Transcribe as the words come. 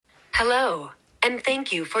Hello, and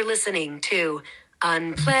thank you for listening to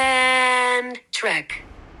Unplanned Trek.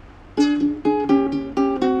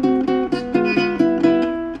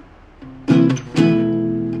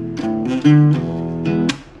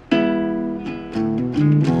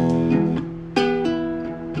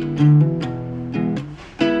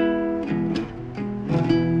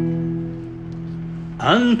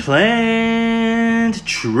 Unplanned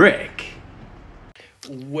Trek.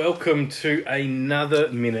 Welcome to another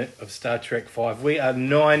minute of Star Trek 5. We are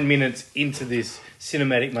 9 minutes into this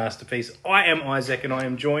cinematic masterpiece. I am Isaac and I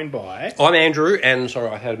am joined by... I'm Andrew, and sorry,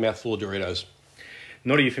 I had a mouthful of Doritos.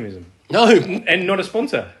 Not a euphemism. No. And not a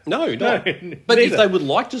sponsor. No. But neither. if they would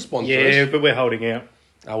like to sponsor Yeah, us... but we're holding out.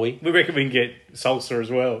 Are we? We reckon we can get salsa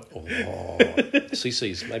as well. Oh,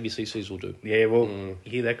 CC's. Maybe CC's will do. Yeah, well, you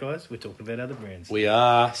hear that, guys? We're talking about other brands. We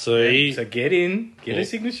are, see? So get in, get a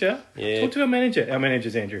signature. Yeah. Talk to our manager. Our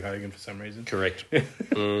manager's Andrew Hogan for some reason. Correct.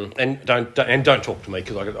 And don't talk to me,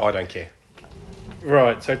 because I don't care.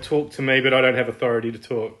 Right, so talk to me, but I don't have authority to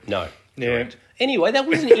talk. No. Yeah. Correct. Anyway, that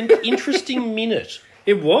was an interesting minute.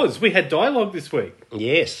 It was. We had dialogue this week.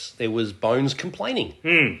 Yes, there was Bones complaining.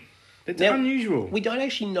 It's Now, unusual. We don't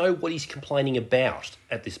actually know what he's complaining about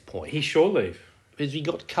at this point. He's shore leave. Because he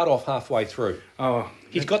got cut off halfway through. Oh,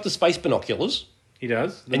 He's got the space binoculars. he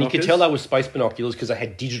does. The And you could knockers. tell they were space binoculars because they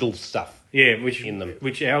had digital stuff. Yeah, which in them.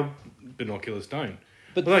 which our binoculars don't.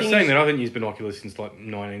 But Well, the I'm thing saying is- that I haven't used binoculars since like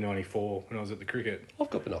 1994 when I was at the cricket. I've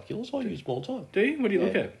got binoculars. I use them all the time. Do you? What do you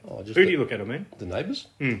look Yeah. at? Oh, just Who the- do you look at, I mean? The neighbours?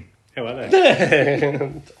 How are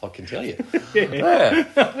they? I can tell you.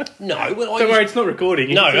 Yeah. No, well, Don't worry, it's not recording.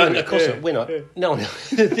 You No, can tell of course yeah. not. We're not. No,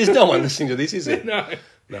 there's no one listening to this, is there? No.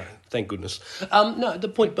 No, thank goodness. No, the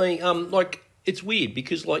point being, like, it's weird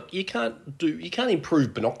because, like, you can't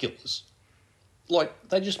improve binoculars. Like,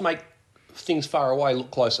 they just make things far away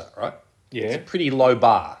look closer, right? Yeah. It's a pretty low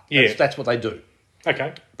bar. Yeah. That's what they do.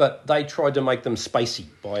 Okay. But they tried to make them spacey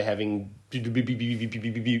by having on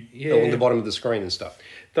the bottom of the screen and stuff.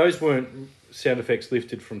 Those weren't sound effects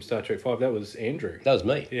lifted from Star Trek 5. That was Andrew. That was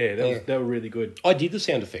me. Yeah, they were really good. I did the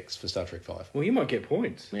sound effects for Star Trek 5. Well, you might get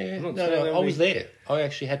points. Yeah, I'm not no, saying I they'll was be- there. I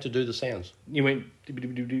actually had to do the sounds. You went...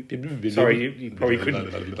 Sorry, you probably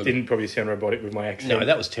didn't probably sound robotic with my accent. No,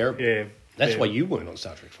 that was terrible. Yeah. That's yeah. why you weren't on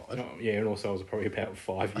Star Trek 5. Oh, yeah, and also I was probably about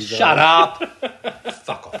 5 years Shut old. up.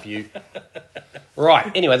 Fuck off, you. Right,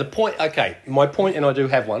 anyway, the point... Okay, my point, and I do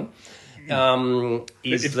have one,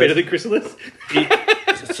 is It's that better than Chrysalis?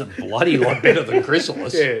 it's a bloody lot better than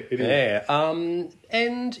Chrysalis. Yeah, it is. Yeah,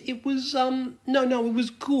 and it was... No, it was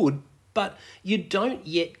good, but you don't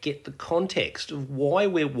yet get the context of why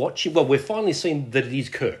we're watching... Well, we've finally seen that it is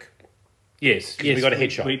Kirk. Yes. we got a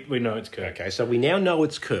headshot. We know it's Kirk. Okay, so we now know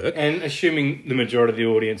it's Kirk. And assuming the majority of the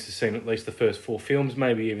audience has seen at least the first 4 films,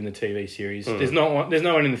 maybe even the TV series, there's no one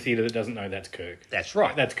in the theatre that doesn't know that's Kirk. That's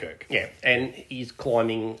right. That's Kirk. Yeah, and he's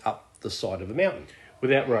climbing up the side of a mountain.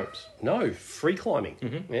 Without ropes. No, free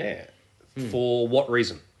climbing. Yeah. For what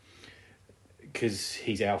reason? Because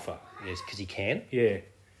he's alpha. Yes, because he can. Yeah.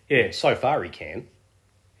 Yeah. So far he can.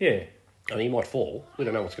 Yeah. I mean, he might fall. We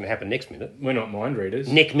don't know what's going to happen next minute. We're not mind readers.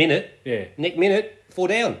 Neck minute. Yeah. Neck minute, fall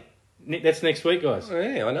down. That's next week, guys.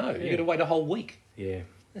 Yeah, I know. You've got to wait a whole week. Yeah.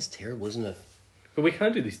 That's terrible, isn't it? But we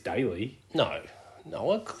can't do this daily. No,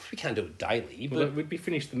 of course we can't do it daily, Well, but we'd be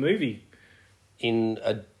finished the movie. in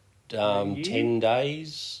 10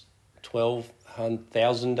 days,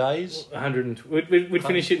 12,000 days. 100. We'd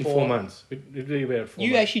finish it in 4 4 months. It'd be about 4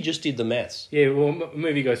 You months. actually just did the maths, Yeah, well, a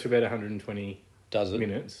movie goes for about 120 does it?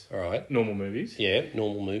 minutes. All right. Normal movies. Yeah,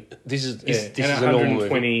 normal move. This is Yeah. this and is a normal movie.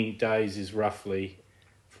 120 days is roughly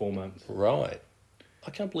 4 months. Right.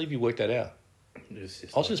 I can't believe you worked that out. It's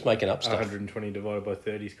just I was just making up stuff. 120 divided by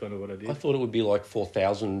 30 is kind of what I did. I thought it would be like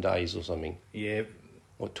 4,000 days or something. Yeah.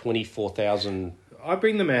 Or 24,000. I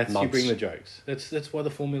bring the maths, you Months. bring the jokes. That's why the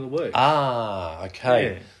formula works. Ah, okay.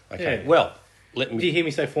 Yeah, Okay. yeah. Well, let Did you me... hear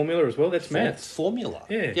me say formula as well? That's maths. Formula.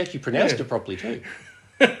 Yeah. You actually pronounced Yeah. it properly too.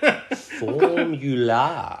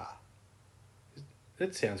 Formula.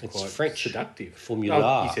 That sounds It's quite French. seductive. Formula.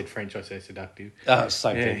 Oh, you said French, I say seductive.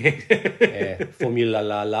 Same thing. Yeah. Yeah. Formula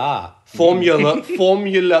la la. Formula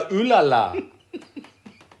ooh la la.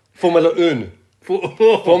 Formula un.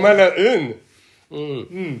 Formula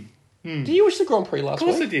un. Did you watch the Grand Prix last Of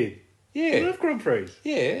course I week? did. I Yeah. love Grand Prix.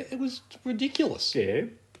 Yeah, it was ridiculous. Yeah.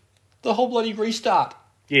 The whole bloody restart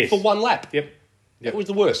Yes. for one lap. Yep. It was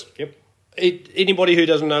the worst. Yep. Anybody who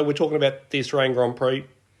doesn't know, we're talking about the Australian Grand Prix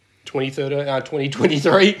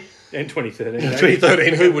 2023. And 2013.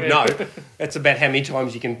 2013, who would know? That's about how many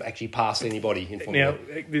times you can actually pass anybody in Formula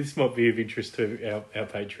Now, this might be of interest to our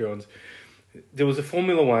Patreons. There was a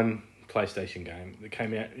Formula One PlayStation game that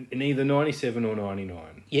came out in either 97 or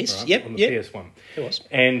 99. Yes, right? yep, On the yep. PS1. It was.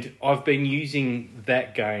 And I've been using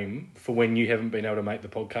that game for when you haven't been able to make the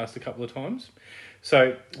podcast a couple of times.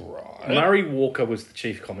 So Right. Murray Walker was the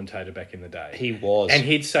chief commentator back in the day. He was. And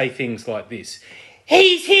he'd say things like this.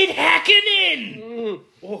 He's hit Hakkinen!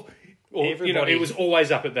 Or, Everybody- it was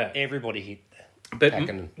always up at that. Everybody hit But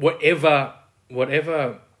Hakkinen. whatever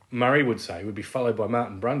Murray would say would be followed by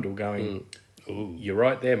Martin Brundle going, Ooh. you're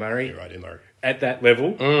right there, Murray. You're right there, Murray. At that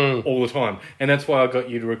level all the time. And that's why I got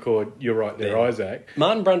you to record You're Right There, Yeah. Isaac.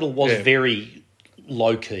 Martin Brundle was Yeah. very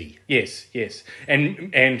low-key. Yes.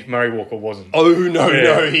 And Murray Walker wasn't. Oh, no, Yeah.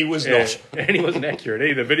 no, he was Yeah. not. And he wasn't accurate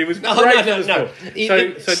either, but he was No, great no, for no, the no.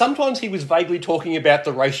 sport. So Sometimes he was vaguely talking about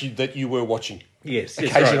the race that you were watching. yes,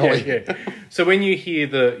 that's occasionally. right, yeah. So when you hear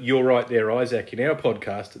the You're Right There, Isaac in our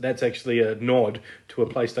podcast, that's actually a nod to a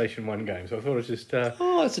PlayStation 1 game. So I thought I'd just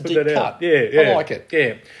Oh, it's a put deep that cut. out. Yeah. I like it.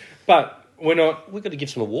 Yeah. But we're not. We've got to give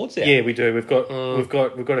some awards out. Yeah, we do. We've got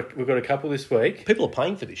a couple this week. People are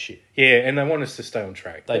paying for this shit. Yeah, and they want us to stay on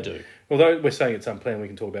track. They do. Although we're saying it's unplanned, we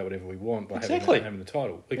can talk about whatever we want by Exactly. having the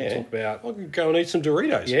title. We can Yeah. talk about. I can go and eat some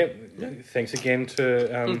Doritos. Yeah. Thanks again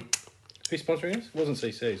to who's sponsoring us? It wasn't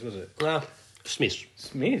CC's, was it? Smith's.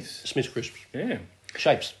 Smith's. Smith's Crisps. Yeah.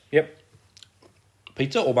 Shapes. Yep.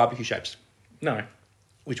 Pizza or barbecue shapes? No.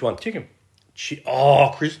 Which one? Chicken.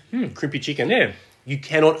 Crimpy chicken. Yeah. You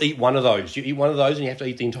cannot eat one of those. You eat one of those and you have to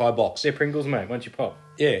eat the entire box. They're Pringles, mate. Once you pop.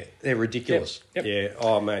 Yeah, they're ridiculous. Yep. Yeah.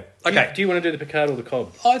 Oh man. Okay. Okay. Do you want to do the Picard or the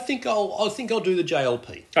Cobb? I think I'll do the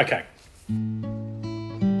JLP. Okay.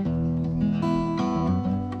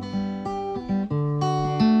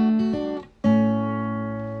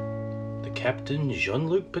 The Captain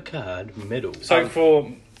Jean-Luc Picard Medal. So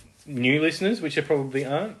for new listeners, which there probably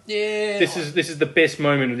aren't, Yeah. this is the best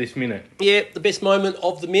moment of this minute. Yeah, the best moment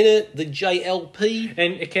of the minute, the JLP.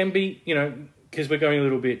 And it can be, because we're going a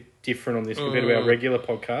little bit different on this compared to our regular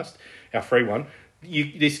podcast, our free one.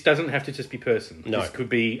 This doesn't have to just be person. No. This could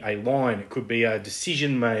be a line. It could be a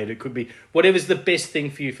decision made. It could be whatever's the best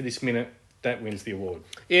thing for you for this minute. That wins the award.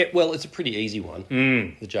 Yeah, well, it's a pretty easy one.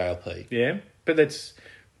 The JLP. Yeah, but that's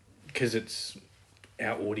because it's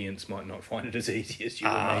our audience might not find it as easy as you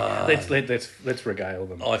and me. Let's regale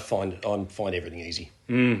them. I find everything easy.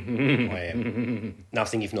 I am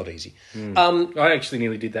nothing if not easy. I actually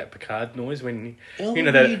nearly did that Picard noise when Oh, you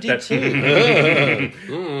know that. you did that too.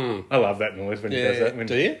 I love that noise when he does that. When,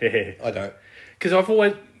 Do you? Yeah. I don't. Because I've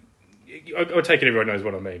always. I take it everyone knows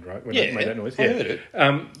what I mean, right? When I made that noise. I heard it. You, to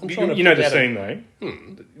know put the that scene, though,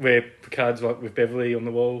 where Picard's like with Beverly on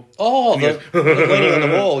the wall. Oh, And he the leaning on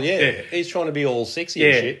the wall. Yeah. Yeah. He's trying to be all sexy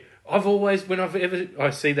and shit. I've always, whenever I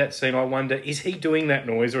see that scene, I wonder, is he doing that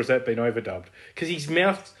noise or has that been overdubbed? Because his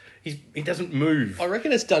mouth, he doesn't move. I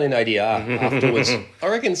reckon it's done in ADR afterwards. I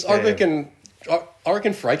reckon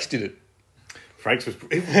Frakes did it Frakes was,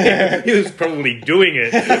 he was probably doing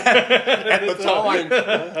it. at the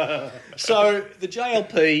time. So the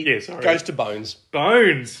JLP Yeah, sorry. goes to Bones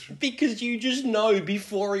Bones. because you just know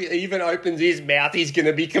before he even opens his mouth, he's going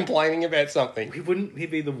to be complaining about something. He'd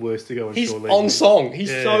be the worst to go on He's shore leave. on song.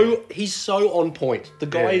 He's Yeah. so on point. The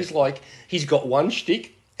guy Yeah. is like, he's got one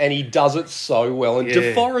shtick and he does it so well. And Yeah.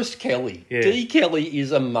 DeForest Kelly, Yeah. D. Kelly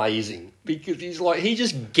is amazing because he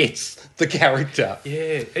just gets the character.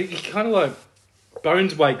 Yeah, he kind of like,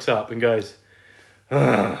 Bones wakes up and goes,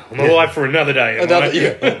 I'm alive for another day. am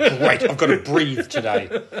I?" Oh, great, I've got to breathe today.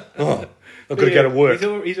 Oh, I've got to go to work.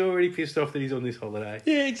 He's already pissed off that he's on this holiday.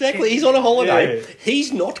 Yeah, exactly. He's on a holiday. Yeah.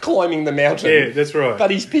 He's not climbing the mountain. Yeah, that's right.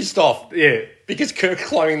 But he's pissed off Yeah. because Kirk's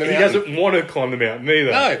climbing the He mountain. doesn't want to climb the mountain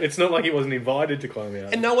either. No. It's not like he wasn't invited to climb the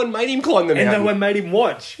mountain. And no one made him climb the And mountain. no one made him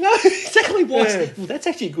watch. No, exactly. Why? Yeah. Well, that's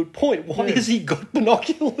actually a good point. Why Yeah. has he got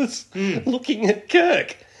binoculars looking at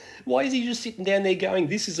Kirk? Why is he just sitting down there going,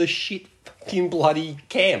 this is a shit fucking bloody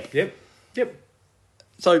camp? Yep.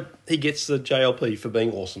 So he gets the JLP for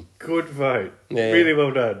being awesome. Good vote. Yeah. Really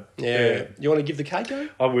well done. Yeah. You want to give the Keiko?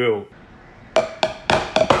 I will.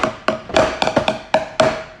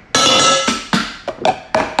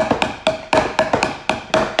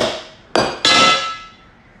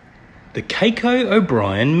 The Keiko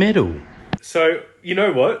O'Brien Medal. So, you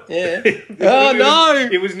know what? Yeah. Oh, no!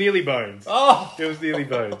 It was nearly Bones. Oh! It was nearly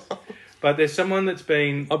Bones. But there's someone that's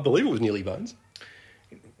been... I believe it was nearly Bones.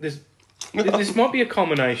 This might be a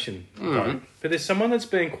combination, though, but there's someone that's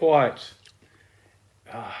been quite...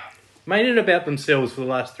 made it about themselves for the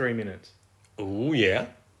last 3 minutes. Oh, yeah.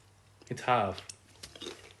 It's Harv.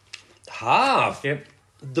 Harv. Yep.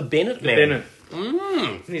 The Bennett man. Bennett.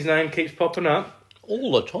 And his name keeps popping up.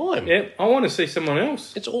 all the time. Yeah, I want to see someone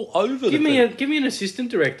else. It's all over Give me an assistant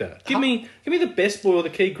director. Give me the best boy or the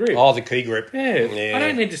key grip. Oh, the key grip. Yeah. I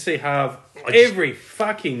don't need to see Harv I just- every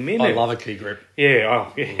fucking minute. I love a key grip. Yeah,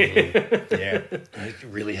 oh, yeah. Yeah. It's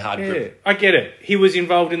really hard Yeah, grip. I get it. He was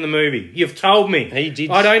involved in the movie. You've told me. He did.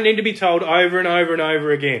 I don't need to be told over and over and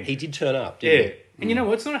over again. He did turn up, Yeah. didn't he? And you know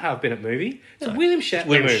what? It's not a Harv Bennett movie. It's a William Shatner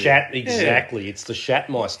William movie. Shat, exactly. It's the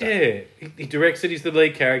Shatmeister. Yeah. He directs it. He's the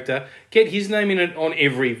lead character. Get his name in it on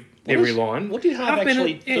every line. What did Harv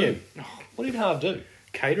actually Bennett, do? What did Harv do?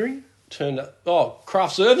 Catering? Turned up. Oh,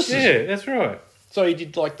 craft services. Yeah, that's right. So he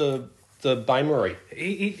did like the Bain-Marie.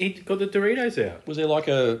 He got the Doritos out. Was there like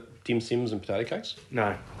a dim sims and potato cakes?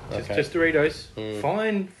 No. Okay. Just Doritos.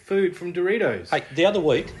 Fine food from Doritos. Hey, the other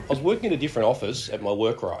week I was working in a different office at my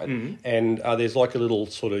work, right? And there's like a little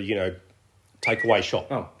sort of takeaway shop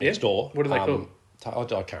Oh, next yeah? door. What are they called?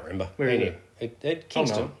 I can't remember. Where is Anyway, at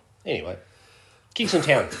Kingston. no. Anyway, Kingston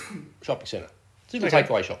Town Shopping Centre. It's a little Okay.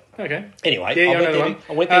 takeaway shop. Okay. Anyway, Yeah, I I know the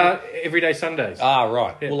one. went there. Everyday Sundays.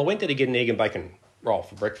 Right. Yeah. Well, I went there to get an egg and bacon roll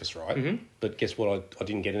for breakfast, right? But guess what? I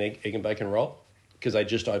didn't get an egg and bacon roll because they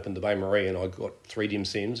just opened the Bain-Marie and I got 3 dim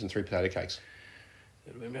sims and 3 potato cakes.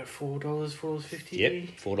 About $4, $4.50. Yep,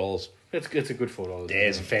 $4. That's a good $4. Yeah,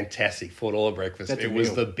 it's a fantastic $4 breakfast. That's a it was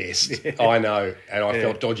meal. the best. I know. And I Yeah.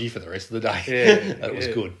 felt dodgy for the rest of the day. Yeah, That was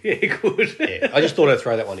yeah. good. Yeah, good. Yeah, I just thought I'd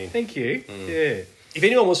throw that one in. Thank you. Yeah. If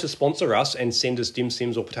anyone wants to sponsor us and send us dim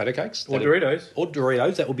sims or potato cakes. Or that'd- Doritos. Or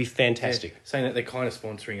Doritos, that would be fantastic. Saying that they're kind of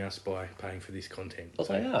sponsoring us by paying for this content. Oh,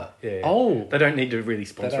 they are? Yeah. Oh. They don't need to really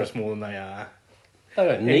sponsor don't. us more than they are. They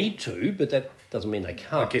don't need to, but that doesn't mean they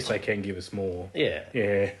can't. I guess they can give us more. Yeah.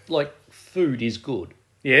 Yeah. Like, food is good.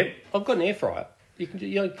 Yeah. I've got an air fryer. You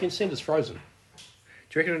can send us frozen. Do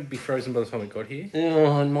you reckon it'd be frozen by the time it got here?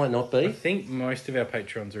 Oh, it might not I be. think most of our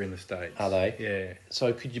patrons are in the States. Are they? Yeah.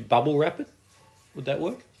 So could you bubble wrap it? Would that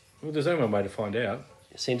work? Well, there's only one way to find out.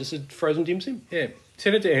 Send us a frozen dim sim. Yeah.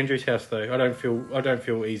 Send it to Andrew's house though. I don't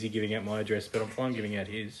feel easy giving out my address, but I'm fine giving out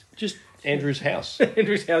his. Just Andrew's house.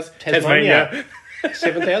 Andrew's house, Tasmania. Tasmania.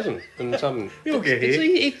 7,000 and something. You'll get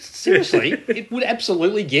Seriously, it would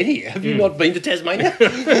absolutely get here. Have you not been to Tasmania?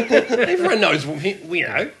 Everyone knows, we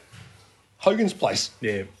know. Hogan's Place.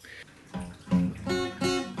 Yeah.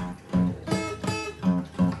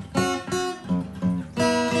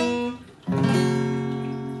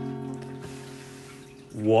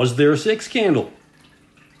 Was there a sex scandal?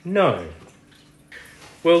 No.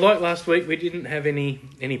 Well, like last week, we didn't have any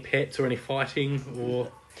pets or any fighting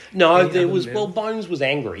or. No, Any there other was. than Well, that? Bones was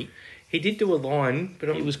angry. He did do a line,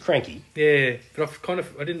 but He was cranky. yeah, but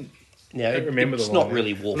I didn't. Now, I don't remember it's the line. not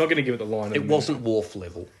really I'm Worf. not going to give it the line. It wasn't Worf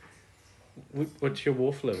level. What's your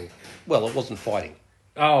Worf level? Well, it wasn't fighting.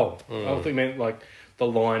 Oh, I thought you meant like the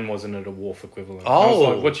line wasn't at a Worf equivalent. I Oh.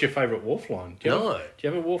 was like, what's your favourite Worf line? Do you No. Have, do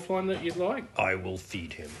you have a Worf line that you'd like? I will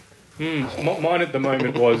feed him. Mine at the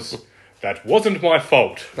moment was, that wasn't my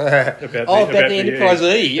fault. About the Enterprise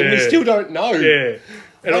E, and we still don't know. Yeah.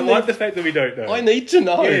 And I I like need- the fact that we don't know. I need to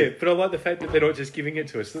know. Yeah, but I like the fact that they're not just giving it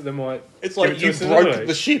to us, that they might... It's give like it to you us another broke way.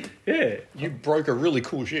 the ship. Yeah. You broke a really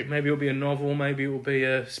cool ship. Maybe it'll be a novel, maybe it will be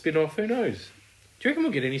a spin-off, who knows? Do you reckon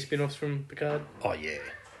we'll get any spin-offs from Picard? Oh, yeah.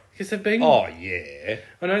 Because they've been... Oh, yeah.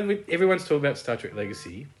 I know everyone's talking about Star Trek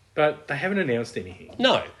Legacy, but they haven't announced anything.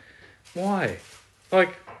 No, Why?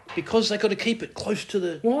 Like, because they got to keep it close to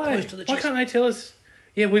the why? Close to the Why chest. can't they tell us,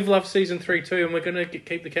 yeah, we've loved season 3 too, and we're going to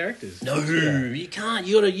keep the characters? No, you can't.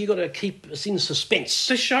 You got to keep us in suspense.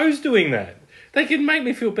 The show's doing that. They can make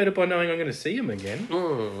me feel better by knowing I'm going to see them again.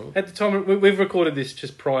 At the time, we've recorded this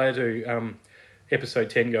just prior to episode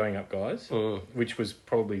 10 going up, guys, which was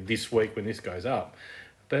probably this week when this goes up.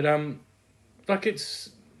 But like it's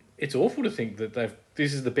awful to think that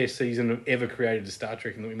this is the best season ever created to Star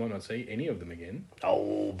Trek, and that we might not see any of them again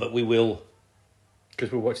Oh, but we will.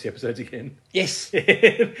 because we'll watch the episodes again. Yes,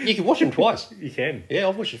 you can watch them twice. You can. Yeah,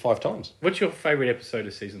 I've watched it 5 times What's your favourite episode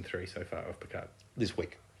of season 3 so far of Picard? this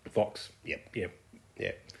week. Vox. Yep. Yeah. Yeah.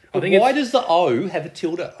 I But think why it's- does the O have a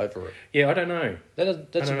tilde over it? Yeah, I don't know.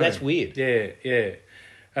 That's weird.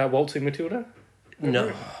 Yeah. Waltzing Matilda?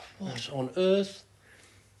 No. What on earth?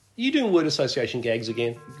 You doing word association gags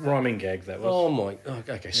again? Rhyming gag, that was. Oh my.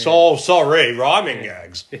 Okay. So sorry, rhyming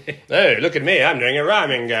gags. Hey, look at me. I'm doing a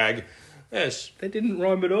rhyming gag. Yes, They didn't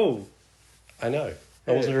rhyme at all. I know.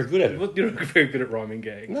 I wasn't very good at it. Well, you're not very good at rhyming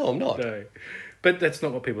gags. No, I'm not. No. But that's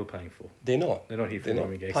not what people are paying for. They're not. They're not here for They're not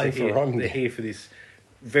rhyming gags. paying They're, for here, rhyming they're gags. here for this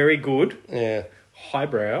very good, Yeah.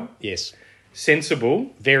 highbrow, Yes.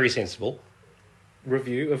 sensible Very sensible.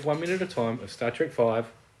 review of 1 minute at a time of Star Trek 5.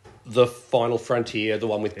 The Final Frontier, the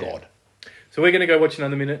one with God. So we're going to go watch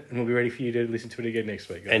another minute, and we'll be ready for you to listen to it again next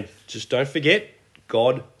week. Guys. And just don't forget,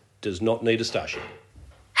 God does not need a starship.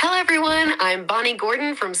 Hello, everyone. I'm Bonnie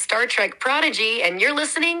Gordon from Star Trek Prodigy, and you're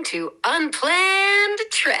listening to Unplanned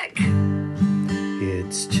Trek.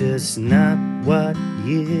 It's just not what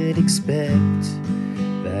you'd expect.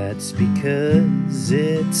 That's because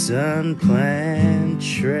it's Unplanned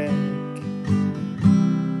Trek.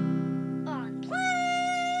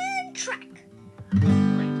 Unplanned Trek.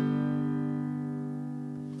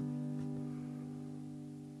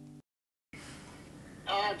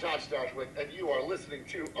 I'm Josh Dashwick, and you are listening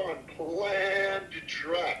to Unplanned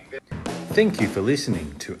Trek. Thank you for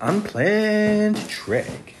listening to Unplanned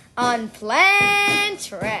Trek. Unplanned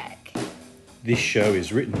Trek. This show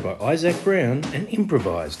is written by Isaac Brown and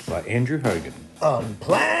improvised by Andrew Hogan.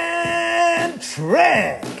 Unplanned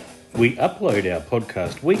Trek. We upload our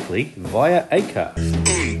podcast weekly via Acast.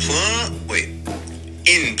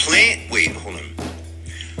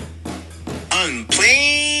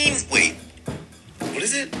 What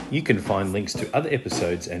is it? You can find links to other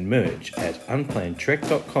episodes and merch at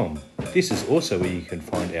unplannedtrek.com. This is also where you can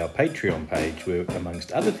find our Patreon page where,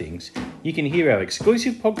 amongst other things, you can hear our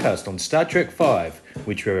exclusive podcast on Star Trek V,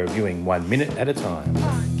 which we're reviewing 1 minute at a time.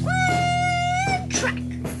 Unplanned Trek.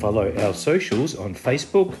 Follow our socials on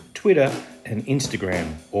Facebook, Twitter and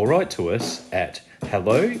Instagram, or write to us at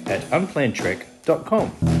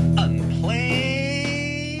hello@unplannedtrek.com. Unplanned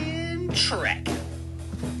Trek.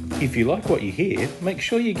 If you like what you hear, make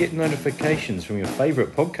sure you get notifications from your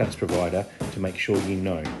favourite podcast provider to make sure you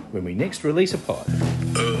know when we next release a pod.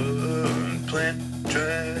 Unplanned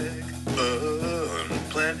Trek.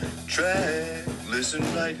 Unplanned Trek. Listen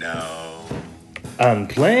right now.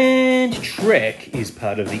 Unplanned Trek is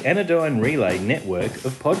part of the Anodyne Relay network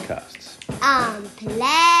of podcasts. Unplanned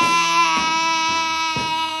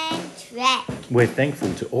Trek. We're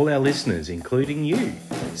thankful to all our listeners, including you.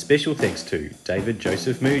 Special thanks to David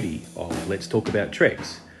Joseph Moody of Let's Talk About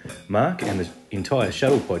Treks, Mark and the entire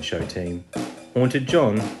Shuttlepod Show team, Haunted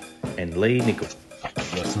John, and Lee Nichols.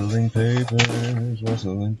 Rustling papers.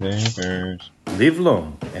 Live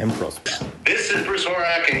long and prosper. This is Bruce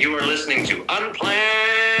Horak, and you are listening to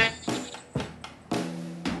Unplanned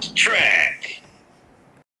Trek.